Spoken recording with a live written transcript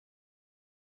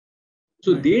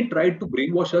So they tried to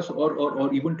brainwash us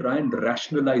or even try and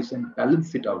rationalize and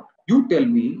balance it out. You tell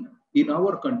me, in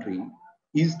our country,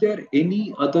 is there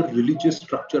any other religious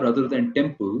structure other than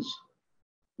temples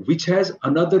which has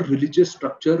another religious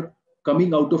structure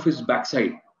coming out of his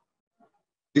backside?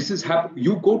 This is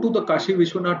you go to the Kashi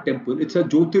Vishwanath temple, it's a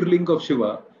Jyotirlinga of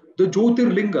Shiva. The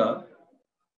Jyotirlinga,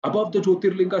 above the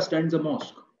Jyotirlinga stands a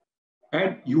mosque.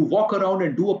 And you walk around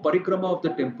and do a parikrama of the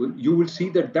temple, you will see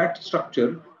that that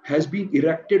structure has been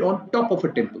erected on top of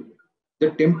a temple.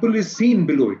 The temple is seen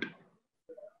below it.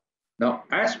 Now,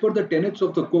 as per the tenets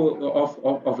of the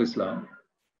of Islam,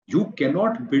 you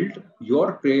cannot build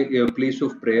your place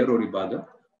of prayer or ibadah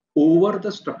over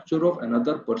the structure of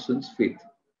another person's faith.